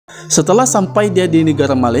Setelah sampai dia di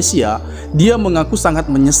negara Malaysia, dia mengaku sangat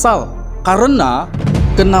menyesal karena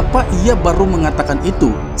kenapa ia baru mengatakan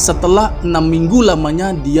itu setelah 6 minggu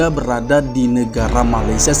lamanya dia berada di negara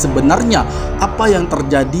Malaysia. Sebenarnya apa yang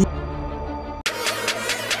terjadi?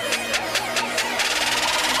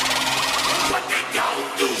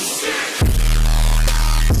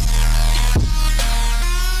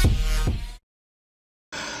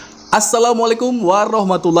 Assalamualaikum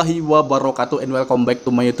warahmatullahi wabarakatuh, and welcome back to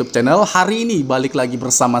my YouTube channel. Hari ini balik lagi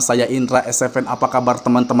bersama saya Indra SFN. Apa kabar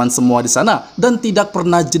teman-teman semua di sana? Dan tidak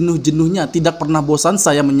pernah jenuh-jenuhnya, tidak pernah bosan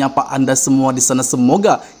saya menyapa Anda semua di sana.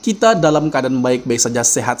 Semoga kita dalam keadaan baik-baik saja,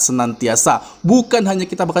 sehat senantiasa. Bukan hanya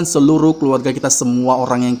kita, bahkan seluruh keluarga kita, semua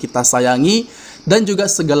orang yang kita sayangi, dan juga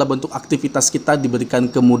segala bentuk aktivitas kita diberikan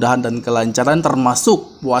kemudahan dan kelancaran,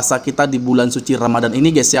 termasuk puasa kita di bulan suci Ramadan ini,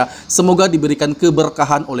 guys ya. Semoga diberikan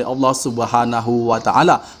keberkahan oleh Allah Subhanahu wa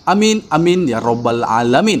taala. Amin amin ya robbal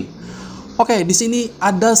alamin. Oke, di sini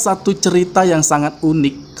ada satu cerita yang sangat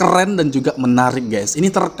unik, keren dan juga menarik, guys. Ini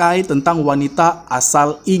terkait tentang wanita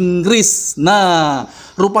asal Inggris. Nah,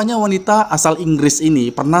 rupanya wanita asal Inggris ini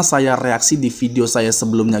pernah saya reaksi di video saya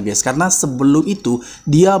sebelumnya, guys. Karena sebelum itu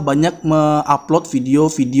dia banyak mengupload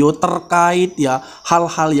video-video terkait ya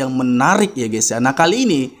hal-hal yang menarik ya, guys ya. Nah, kali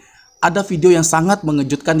ini ada video yang sangat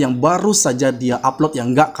mengejutkan yang baru saja dia upload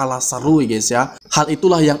yang gak kalah seru ya, guys ya. Hal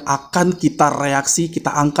itulah yang akan kita reaksi, kita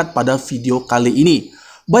angkat pada video kali ini.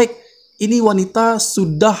 Baik, ini wanita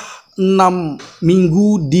sudah 6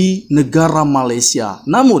 minggu di negara Malaysia.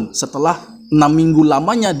 Namun setelah 6 minggu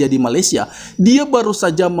lamanya dia di Malaysia, dia baru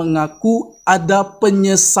saja mengaku ada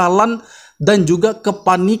penyesalan dan juga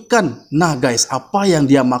kepanikan. Nah guys, apa yang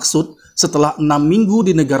dia maksud setelah 6 minggu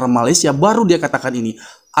di negara Malaysia baru dia katakan ini?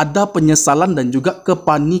 Ada penyesalan dan juga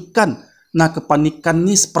kepanikan. Nah, kepanikan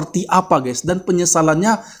ini seperti apa, guys? Dan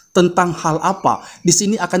penyesalannya tentang hal apa? Di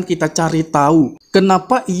sini akan kita cari tahu.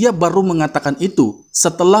 Kenapa ia baru mengatakan itu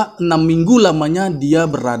setelah 6 minggu lamanya dia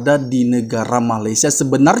berada di negara Malaysia?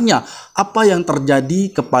 Sebenarnya apa yang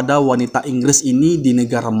terjadi kepada wanita Inggris ini di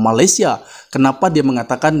negara Malaysia? Kenapa dia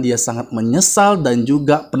mengatakan dia sangat menyesal dan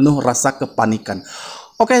juga penuh rasa kepanikan?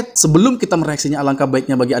 Oke, sebelum kita mereaksinya, alangkah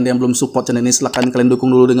baiknya bagi Anda yang belum support channel ini, silahkan kalian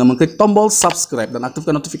dukung dulu dengan mengklik tombol subscribe dan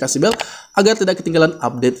aktifkan notifikasi bell agar tidak ketinggalan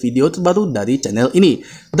update video terbaru dari channel ini.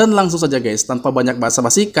 Dan langsung saja guys, tanpa banyak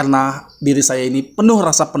basa-basi, karena diri saya ini penuh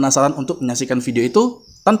rasa penasaran untuk menyaksikan video itu,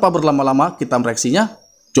 tanpa berlama-lama kita mereaksinya,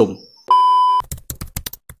 jom!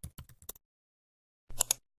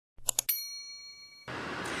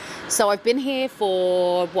 So I've been here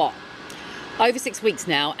for what? Over 6 weeks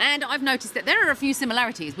now, and I've noticed that there are a few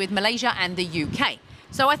similarities with Malaysia and the UK.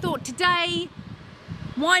 So I thought today,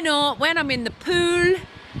 why not, when I'm in the pool,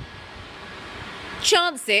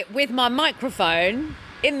 chance it with my microphone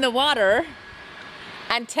in the water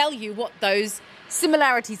and tell you what those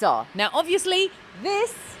similarities are. Now obviously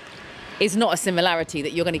this is not a similarity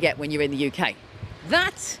that you're going to get when you're in the UK.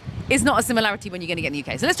 That is not a similarity when you're going to get in the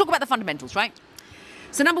UK. So let's talk about the fundamentals, right?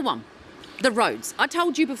 So number one, the roads. I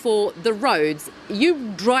told you before, the roads, you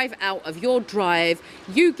drive out of your drive,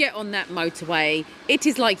 you get on that motorway, it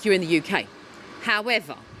is like you're in the UK.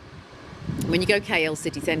 However, when you go KL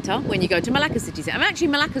city centre, when you go to Malacca city centre, actually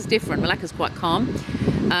Malacca's different, Malacca's quite calm,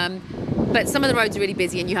 but some of the roads are really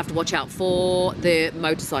busy and you have to watch out for the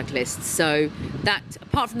motorcyclists. So that,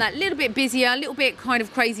 apart from that, a little bit busier, a little bit kind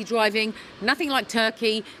of crazy driving, nothing like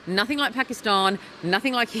Turkey, nothing like Pakistan,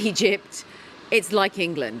 nothing like Egypt. It's like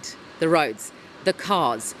England. The roads, the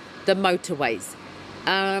cars, the motorways.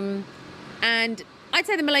 And I'd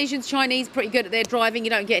say the Malaysians, Chinese, pretty good at their driving. You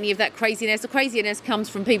don't get any of that craziness. The craziness comes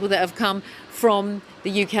from people that have come from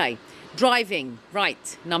the UK. Driving,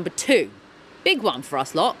 right, number two. Big one for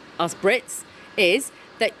us lot, us Brits, is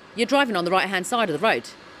that you're driving on the right-hand side of the road.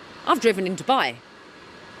 I've driven in Dubai.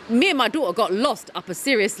 Me and my daughter got lost up a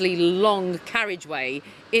seriously long carriageway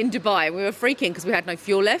in Dubai. We were freaking because we had no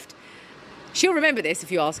fuel left. She'll remember this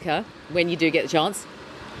if you ask her when you do get the chance.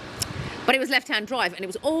 But it was left-hand drive, and it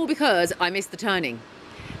was all because I missed the turning.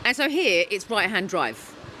 And so here it's right-hand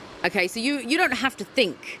drive. Okay, so you don't have to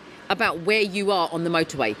think about where you are on the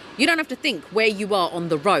motorway. You don't have to think where you are on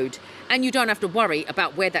the road. And you don't have to worry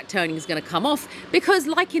about where that turning is going to come off, because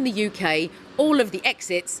like in the UK, all of the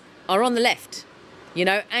exits are on the left. You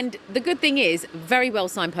know, and the good thing is, very well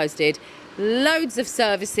signposted, loads of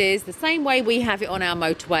services, the same way we have it on our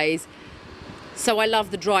motorways. So I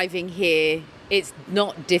love the driving here. It's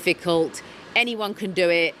not difficult. Anyone can do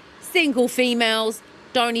it. Single females,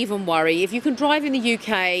 don't even worry. If you can drive in the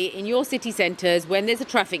UK, in your city centres, when there's a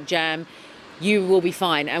traffic jam, you will be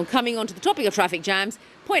fine. And coming on to the topic of traffic jams,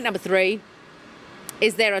 point number 3,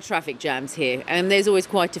 is there are traffic jams here, and there's always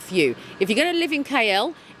quite a few. If you're going to live in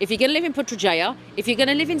KL, if you're going to live in Putrajaya, if you're going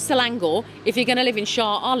to live in Selangor, if you're going to live in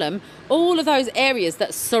Shah Alam, all of those areas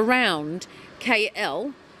that surround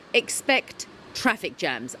KL expect traffic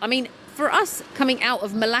jams. I mean, for us coming out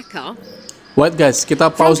of Malacca, wait guys, kita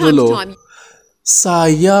pause dulu.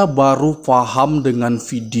 Saya baru paham dengan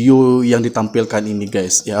video yang ditampilkan ini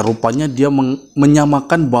guys. Ya, rupanya dia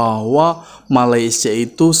menyamakan bahwa Malaysia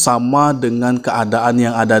itu sama dengan keadaan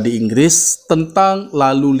yang ada di Inggris tentang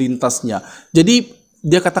lalu lintasnya. Jadi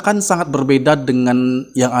dia katakan sangat berbeda dengan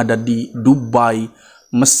yang ada di Dubai,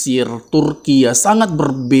 Mesir, Turki, ya sangat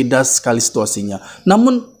berbeda sekali situasinya.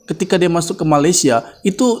 Namun ketika dia masuk ke Malaysia,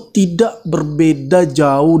 itu tidak berbeda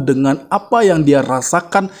jauh dengan apa yang dia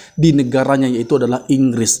rasakan di negaranya, yaitu adalah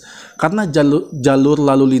Inggris. Karena jalur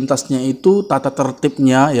lalu lintasnya itu, tata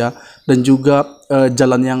tertibnya ya, dan juga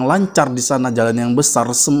jalan yang lancar di sana, jalan yang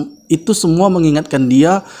besar, itu semua mengingatkan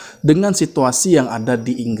dia dengan situasi yang ada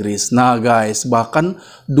di Inggris. Nah guys, bahkan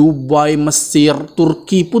Dubai, Mesir,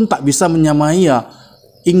 Turki pun tak bisa menyamai ya.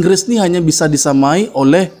 Inggris ini hanya bisa disamai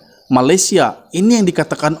oleh Malaysia. Ini yang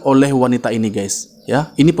dikatakan oleh wanita ini guys,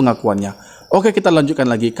 ya. Ini pengakuannya. Oke, kita lanjutkan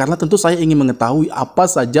lagi karena tentu saya ingin mengetahui apa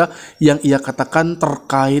saja yang ia katakan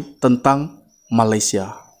terkait tentang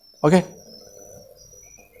Malaysia. Oke.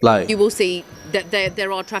 Play. You will see that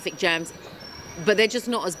there are traffic jams, but they're just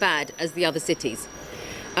not as bad as the other cities.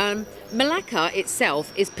 Malacca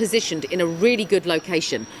itself is positioned in a really good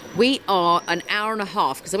location. We are an hour and a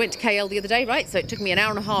half, because I went to KL the other day, right? So it took me an hour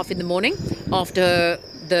and a half in the morning after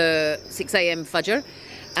the 6 a.m. Fajr.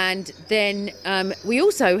 And then we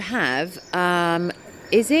also have,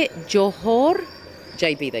 is it Johor?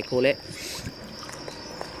 JB they call it.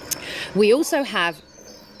 We also have,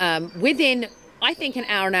 within, I think, an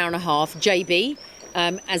hour and a half, JB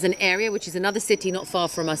as an area, which is another city not far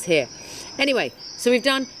from us here. Anyway, so we've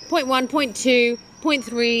done point 1, point 2, point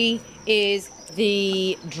 3 is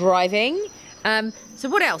the driving. So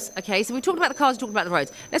what else? Okay, so we talked about the cars, we talked about the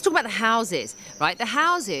roads. Let's talk about the houses, right? The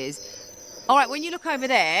houses, all right, when you look over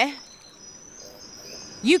there,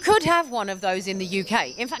 you could have one of those in the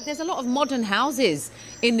UK. In fact, there's a lot of modern houses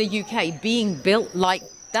in the UK being built like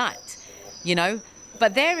that, you know?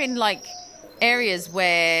 But they're in like areas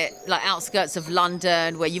where, like outskirts of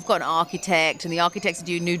London, where you've got an architect and the architects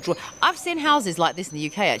do new drawing. I've seen houses like this in the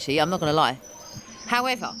UK, actually, I'm not gonna lie.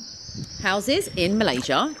 However, houses in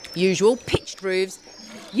Malaysia, usual pitched roofs.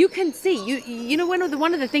 You can see, you know, one of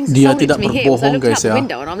the things that sold it to me here was I looked out the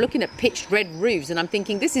window and I'm looking at pitched red roofs and I'm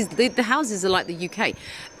thinking this is the houses are like the UK,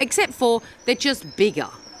 except for they're just bigger.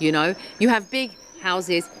 You know, you have big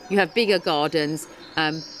houses, you have bigger gardens,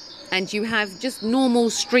 and you have just normal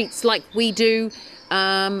streets like we do,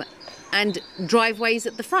 and driveways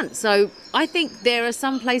at the front. So I think there are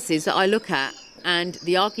some places that I look at and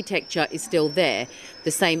the architecture is still there,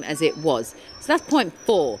 the same as it was. So that's point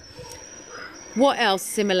 4. What else?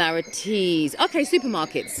 Similarities. Okay,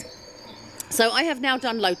 supermarkets. So I have now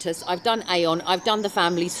done Lotus, I've done Aeon, I've done the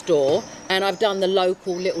family store, and I've done the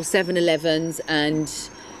local little 7-Elevens and,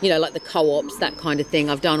 you know, like the co-ops, that kind of thing.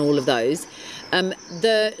 I've done all of those.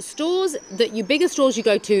 The stores bigger stores you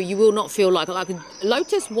go to, you will not feel like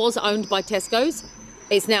Lotus was owned by Tesco's.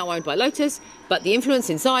 It's now owned by Lotus, but the influence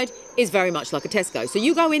inside is very much like a Tesco. So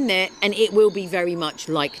you go in there and it will be very much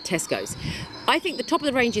like Tesco's. I think the top of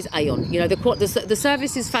the range is Aeon. You know, the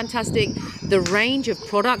service is fantastic. The range of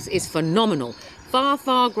products is phenomenal. Far,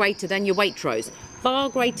 far greater than your Waitrose. Far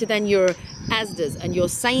greater than your Asda's and your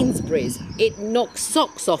Sainsbury's. It knocks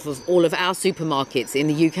socks off of all of our supermarkets in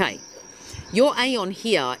the UK. Your Aeon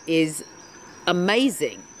here is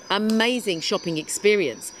amazing. Amazing shopping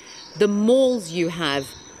experience. The malls you have,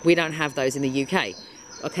 we don't have those in the UK.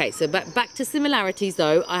 Okay, so back to similarities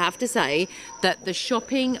though, I have to say that the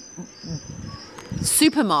shopping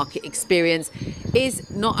supermarket experience is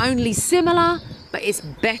not only similar, but it's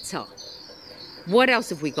better. What else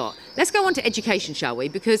have we got? Let's go on to education, shall we?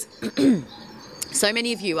 Because so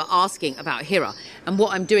many of you are asking about Hira and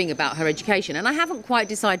what I'm doing about her education. And I haven't quite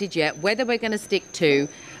decided yet whether we're going to stick to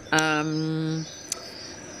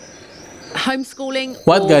homeschooling.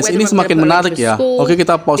 What guys, ini semakin menarik ya. Oke,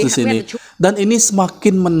 kita pause di sini. Dan ini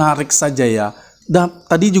semakin menarik saja ya. Dan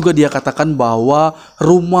tadi juga dia katakan bahwa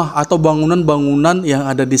rumah atau bangunan-bangunan yang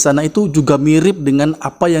ada di sana itu juga mirip dengan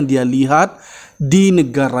apa yang dia lihat di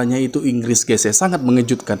negaranya itu Inggris guys ya. Sangat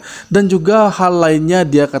mengejutkan. Dan juga hal lainnya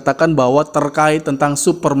dia katakan bahwa terkait tentang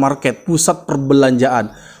supermarket, pusat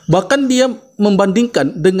perbelanjaan. Bahkan dia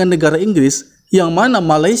membandingkan dengan negara Inggris yang mana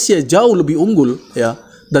Malaysia jauh lebih unggul ya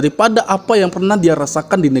daripada apa yang pernah dia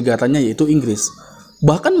rasakan di negaranya yaitu Inggris.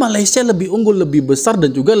 Bahkan Malaysia lebih unggul, lebih besar dan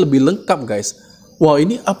juga lebih lengkap guys. Wah,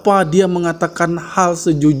 ini apa dia mengatakan hal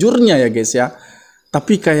sejujurnya ya guys ya.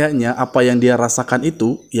 Tapi kayaknya apa yang dia rasakan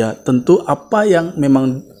itu ya tentu apa yang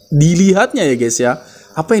memang dilihatnya ya guys ya.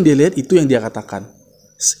 Apa yang dia lihat itu yang dia katakan.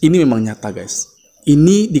 Ini memang nyata guys.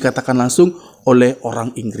 Ini dikatakan langsung oleh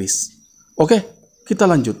orang Inggris. Oke, kita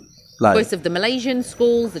lanjut. Voice of the Malaysian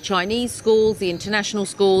schools, the Chinese schools, the international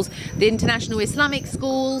Islamic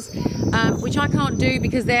schools, which I can't do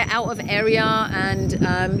because they're out of area, and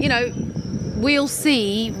you know, we'll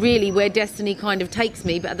see really where destiny kind of takes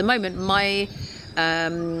me. But at the moment, my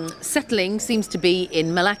settling seems to be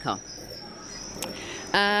in Malacca.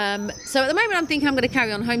 So at the moment, I'm thinking I'm going to carry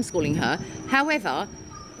on homeschooling her. However,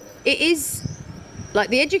 it is like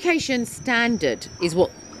the education standard is what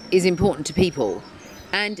is important to people.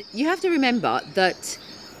 And you have to remember that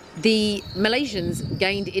the Malaysians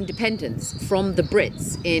gained independence from the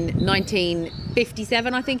Brits in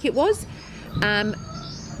 1957, I think it was.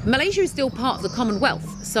 Malaysia is still part of the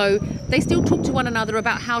Commonwealth, so they still talk to one another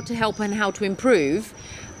about how to help and how to improve.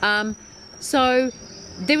 So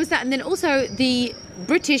there was that, and then also the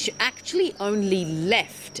British actually only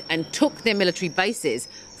left and took their military bases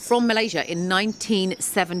from Malaysia in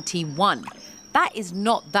 1971. That is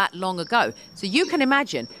not that long ago. So you can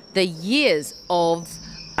imagine the years of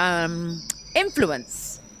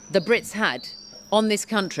influence the Brits had on this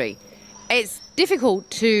country. It's difficult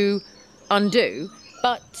to undo,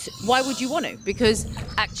 but why would you want to? Because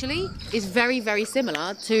actually it's very, very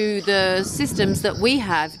similar to the systems that we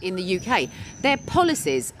have in the UK. Their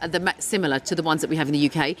policies are similar to the ones that we have in the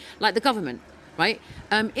UK, like the government. Right?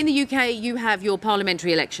 In the UK, you have your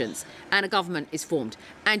parliamentary elections and a government is formed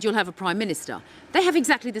and you'll have a prime minister. They have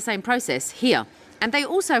exactly the same process here. And they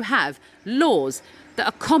also have laws that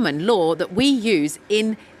are common law that we use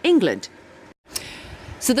in England.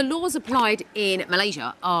 So the laws applied in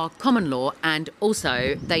Malaysia are common law, and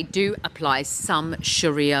also they do apply some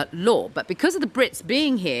Sharia law. But because of the Brits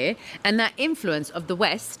being here and that influence of the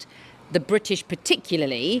West, the British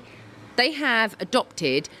particularly, they have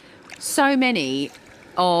adopted so many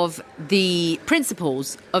of the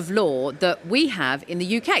principles of law that we have in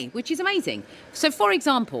the UK, which is amazing. So for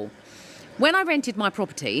example, when I rented my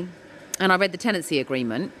property and I read the tenancy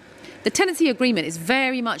agreement is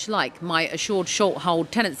very much like my assured short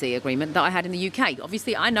hold tenancy agreement that I had in the UK.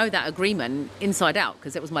 Obviously, I know that agreement inside out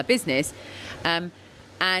because it was my business.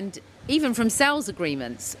 And even from sales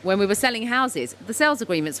agreements, when we were selling houses, the sales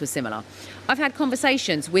agreements were similar. I've had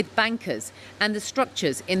conversations with bankers and the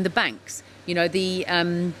structures in the banks. You know, the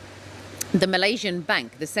Malaysian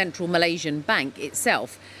bank, the Central Malaysian Bank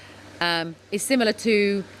itself, is similar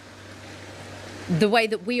to the way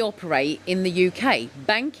that we operate in the UK.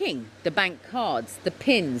 Banking, the bank cards, the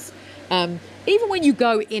pins. Even when you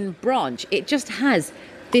go in branch, it just has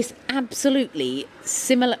this absolutely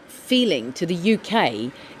similar feeling to the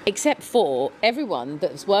UK, except for everyone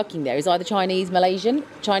that's working there is either Chinese or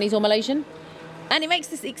Malaysian. And it makes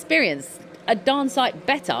this experience a darn sight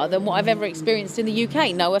better than what I've ever experienced in the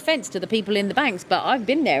UK. No offence to the people in the banks, but I've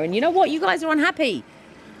been there, and you know what? You guys are unhappy.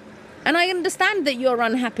 And I understand that you're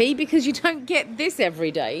unhappy because you don't get this every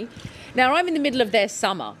day. Now, I'm in the middle of their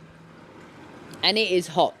summer, and it is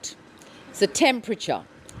hot. So temperature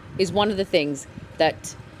is one of the things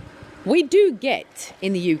that we do get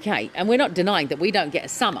in the UK, and we're not denying that we don't get a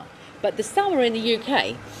summer. But the summer in the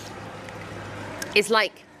UK is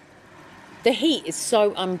like, the heat is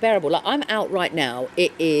so unbearable. Like, I'm out right now.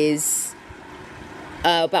 It is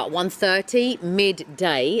about 1:30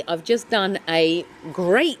 midday. I've just done a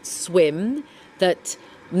great swim that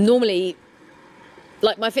normally,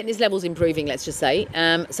 like, my fitness level's improving, let's just say.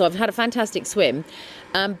 So I've had a fantastic swim,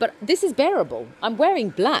 but this is bearable. I'm wearing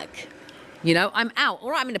black. You know, I'm out. All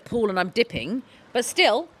right, I'm in a pool and I'm dipping, but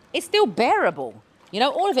still, it's still bearable. You know,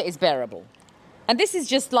 all of it is bearable. And this is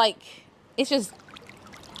just like, it's just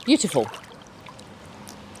beautiful.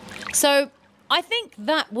 So I think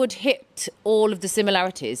that would hit all of the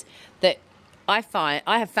similarities that I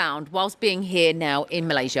have found whilst being here now in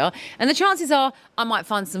Malaysia. And the chances are I might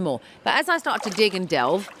find some more. But as I start to dig and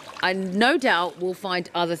delve, I no doubt will find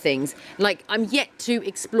other things. Like, I'm yet to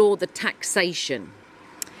explore the taxation.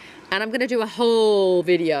 And I'm going to do a whole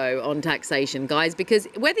video on taxation, guys, because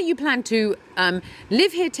whether you plan to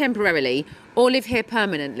live here temporarily or live here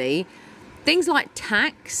permanently, things like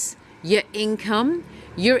tax, your income,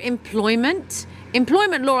 your employment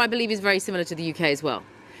law, I believe, is very similar to the UK as well.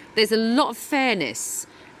 There's a lot of fairness,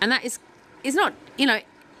 and that is not, you know,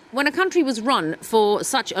 when a country was run for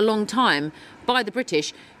such a long time by the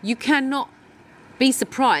British, you cannot be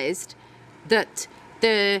surprised that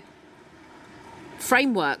the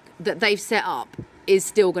framework that they've set up is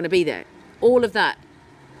still going to be there. All of that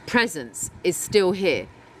presence is still here.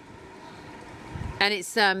 And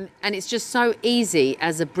it's just so easy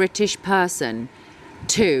as a British person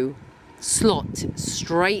to slot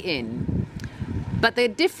straight in. But the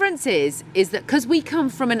difference is that because we come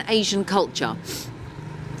from an Asian culture,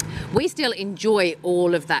 we still enjoy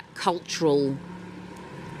all of that cultural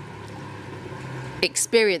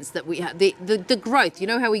experience that we have, the growth. You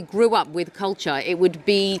know how we grew up with culture? It would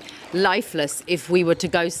be lifeless if we were to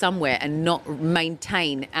go somewhere and not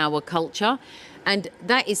maintain our culture. And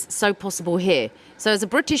that is so possible here. So as a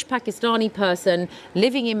British Pakistani person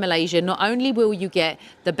living in Malaysia, not only will you get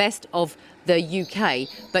the best of the UK,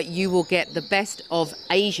 but you will get the best of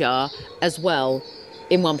Asia as well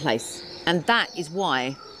in one place. And that is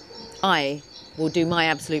why I will do my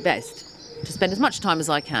absolute best to spend as much time as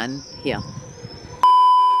I can here.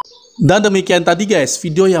 Dan demikian tadi guys,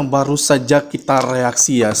 video yang baru saja kita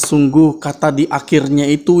reaksi ya. Sungguh kata di akhirnya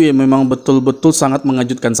itu ya memang betul-betul sangat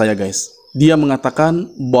mengejutkan saya guys. Dia mengatakan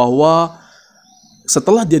bahwa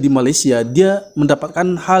setelah dia di Malaysia, dia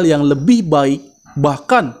mendapatkan hal yang lebih baik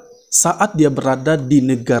bahkan saat dia berada di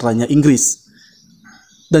negaranya Inggris.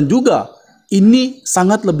 Dan juga ini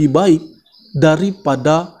sangat lebih baik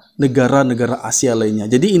daripada negara-negara Asia lainnya.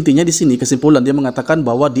 Jadi intinya di sini kesimpulan dia mengatakan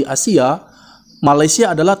bahwa di Asia,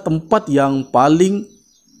 Malaysia adalah tempat yang paling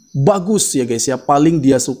bagus ya guys ya, paling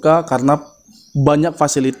dia suka karena banyak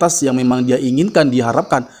fasilitas yang memang dia inginkan,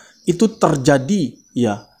 diharapkan itu terjadi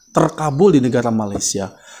ya, terkabul di negara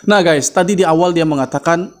Malaysia. Nah guys, tadi di awal dia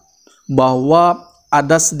mengatakan bahwa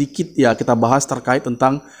ada sedikit ya kita bahas terkait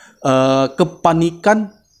tentang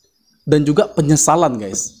kepanikan dan juga penyesalan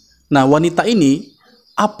guys. Nah wanita ini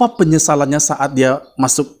apa penyesalannya saat dia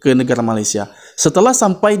masuk ke negara Malaysia? Setelah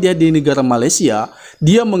sampai dia di negara Malaysia,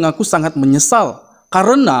 dia mengaku sangat menyesal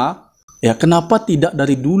karena ya kenapa tidak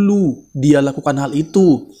dari dulu dia lakukan hal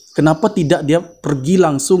itu? Kenapa tidak dia pergi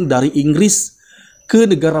langsung dari Inggris ke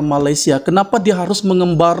negara Malaysia? Kenapa dia harus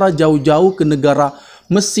mengembara jauh-jauh ke negara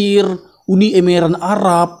Mesir, Uni Emirat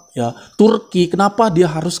Arab, ya, Turki? Kenapa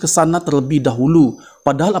dia harus ke sana terlebih dahulu?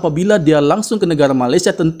 Padahal apabila dia langsung ke negara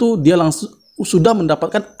Malaysia, tentu dia langsung sudah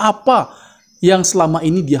mendapatkan apa yang selama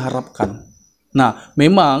ini dia harapkan. Nah,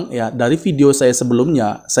 memang ya dari video saya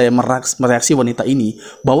sebelumnya, saya mereaksi wanita ini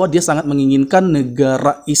bahwa dia sangat menginginkan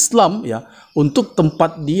negara Islam ya untuk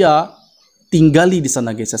tempat dia tinggali di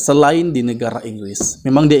sana guys ya, selain di negara Inggris.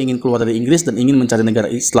 Memang dia ingin keluar dari Inggris dan ingin mencari negara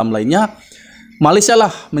Islam lainnya. Malaysia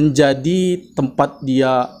lah menjadi tempat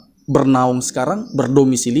dia bernaung sekarang,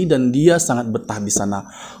 berdomisili, dan dia sangat betah di sana.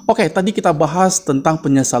 Oke, tadi kita bahas tentang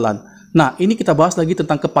penyesalan. Nah, ini kita bahas lagi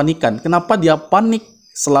tentang kepanikan. Kenapa dia panik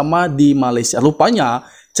selama di Malaysia? Rupanya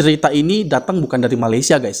cerita ini datang bukan dari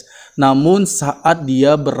Malaysia guys, namun saat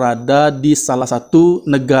dia berada di salah satu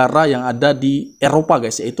negara yang ada di Eropa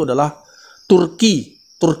guys, yaitu adalah Turki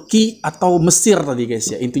atau Mesir tadi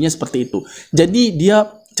guys ya, intinya seperti itu. Jadi dia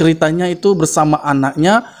ceritanya itu bersama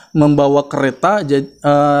anaknya membawa kereta,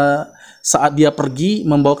 saat dia pergi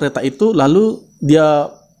membawa kereta itu, lalu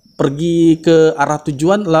dia pergi ke arah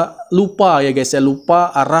tujuan, lupa ya guys ya,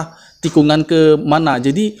 lupa arah tikungan ke mana.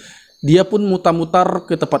 Jadi dia pun mutar-mutar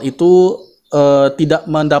ke tempat itu, tidak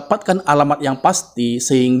mendapatkan alamat yang pasti,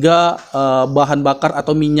 sehingga bahan bakar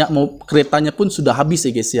atau minyak mau keretanya pun sudah habis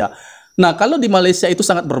ya guys ya. Nah kalau di Malaysia itu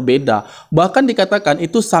sangat berbeda, bahkan dikatakan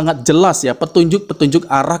itu sangat jelas ya, petunjuk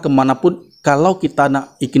arah kemanapun. Kalau kita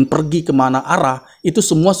ingin pergi kemana arah, itu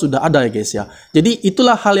semua sudah ada ya guys ya. Jadi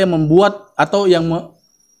itulah hal yang membuat atau yang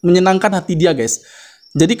menyenangkan hati dia guys.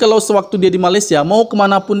 Jadi kalau sewaktu dia di Malaysia, mau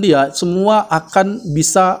kemanapun dia, semua akan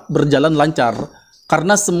bisa berjalan lancar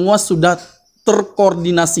karena semua sudah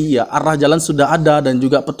terkoordinasi ya, arah jalan sudah ada dan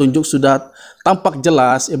juga petunjuk sudah tampak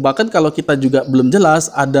jelas ya. Bahkan kalau kita juga belum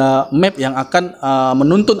jelas, ada map yang akan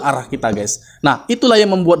menuntun arah kita guys. Nah itulah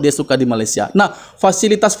yang membuat dia suka di Malaysia. Nah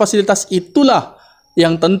fasilitas-fasilitas itulah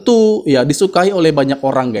yang tentu ya disukai oleh banyak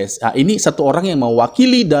orang guys. Nah ini satu orang yang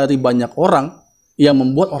mewakili dari banyak orang yang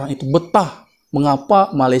membuat orang itu betah.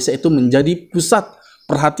 Mengapa Malaysia itu menjadi pusat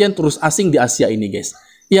perhatian turis asing di Asia ini guys?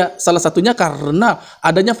 Ya salah satunya karena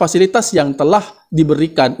adanya fasilitas yang telah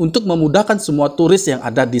diberikan untuk memudahkan semua turis yang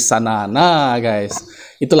ada di sana. Nah guys,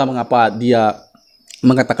 itulah mengapa dia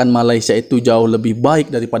mengatakan Malaysia itu jauh lebih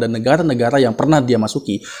baik daripada negara-negara yang pernah dia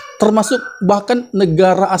masuki. Termasuk bahkan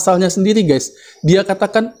negara asalnya sendiri guys. Dia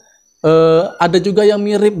katakan ada juga yang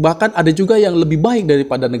mirip, bahkan ada juga yang lebih baik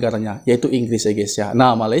daripada negaranya, yaitu Inggris ya guys ya.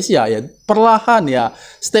 Nah Malaysia ya perlahan ya,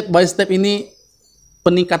 step by step ini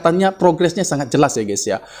peningkatannya, progresnya sangat jelas ya guys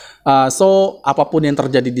ya. So apapun yang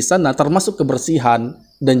terjadi di sana, termasuk kebersihan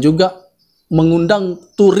dan juga mengundang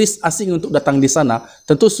turis asing untuk datang di sana,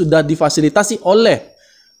 tentu sudah difasilitasi oleh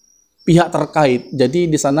pihak terkait. Jadi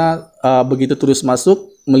di sana begitu turis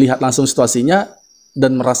masuk, melihat langsung situasinya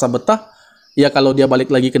dan merasa betah, ya kalau dia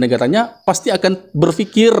balik lagi ke negaranya pasti akan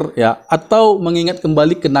berpikir ya, atau mengingat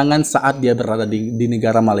kembali kenangan saat dia berada di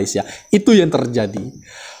negara Malaysia. Itu yang terjadi.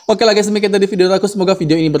 Oke lah guys, demikian tadi video aku. Semoga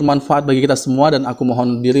video ini bermanfaat bagi kita semua, dan aku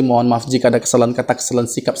mohon diri, mohon maaf jika ada kesalahan kata,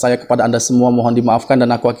 kesalahan sikap saya kepada Anda semua, mohon dimaafkan,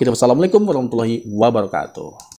 dan aku akhiri. Wassalamualaikum warahmatullahi wabarakatuh.